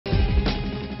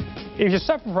If you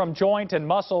suffer from joint and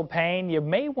muscle pain, you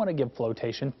may want to give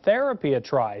flotation therapy a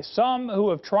try. Some who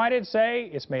have tried it say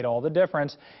it's made all the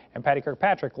difference. And Patty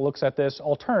Kirkpatrick looks at this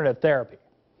alternative therapy.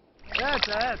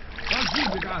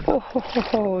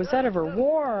 Oh, is that ever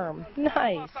warm?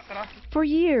 Nice. For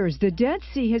years, the Dead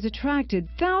Sea has attracted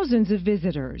thousands of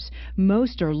visitors.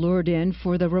 Most are lured in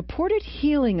for the reported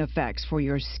healing effects for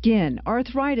your skin,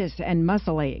 arthritis, and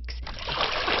muscle aches.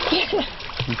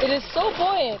 It is so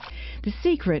buoyant. The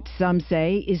secret, some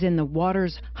say, is in the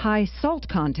water's high salt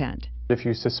content. If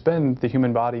you suspend the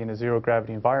human body in a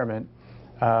zero-gravity environment,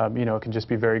 it can just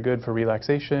be very good for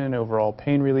relaxation, overall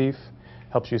pain relief,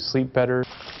 helps you sleep better.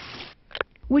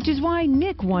 Which is why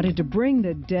Nick wanted to bring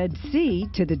the Dead Sea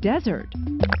to the desert.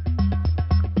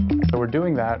 So we're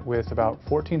doing that with about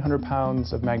 1,400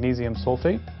 pounds of magnesium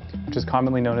sulfate, which is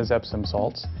commonly known as Epsom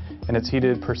salts, and it's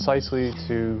heated precisely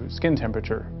to skin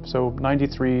temperature, so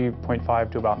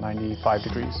 93.5 to about 95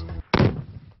 degrees.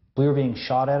 We were being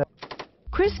shot at.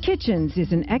 Kris Kitchens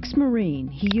is an ex-Marine.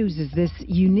 He uses this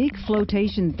unique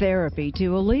flotation therapy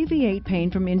to alleviate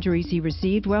pain from injuries he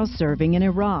received while serving in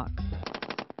Iraq.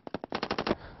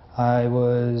 I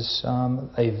was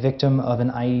a victim of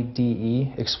an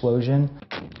IED explosion.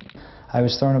 I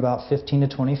was thrown about 15 to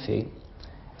 20 feet,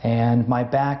 and my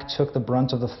back took the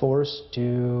brunt of the force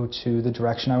due to the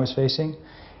direction I was facing,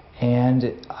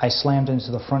 and I slammed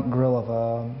into the front grille of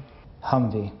a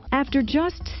Humvee. After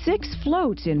just 6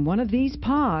 floats in one of these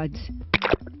pods,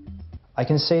 I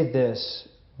can say this,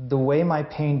 the way my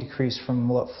pain decreased from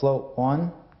float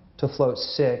 1 to float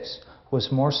 6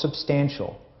 was more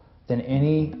substantial than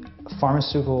any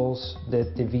pharmaceuticals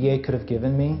that the VA could have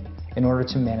given me in order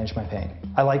to manage my pain.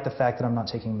 I like the fact that I'm not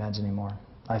taking meds anymore.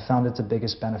 I found it the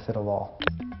biggest benefit of all.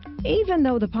 even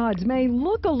though the pods may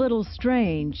look a little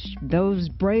strange, those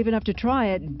brave enough to try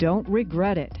it don't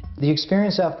regret it. The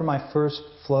experience after my first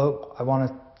float, I want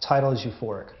to title as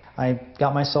euphoric. I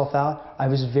got myself out. I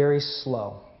was very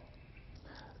slow.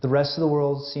 The rest of the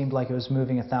world seemed like it was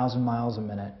moving 1,000 miles a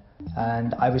minute,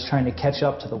 and I was trying to catch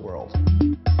up to the world.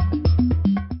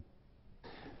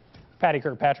 Patty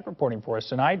Kirkpatrick reporting for us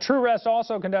tonight. True Rest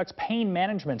also conducts pain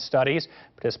management studies.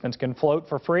 Participants can float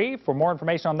for free. For more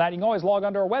information on that, you can always log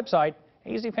on to our website,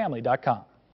 azfamily.com.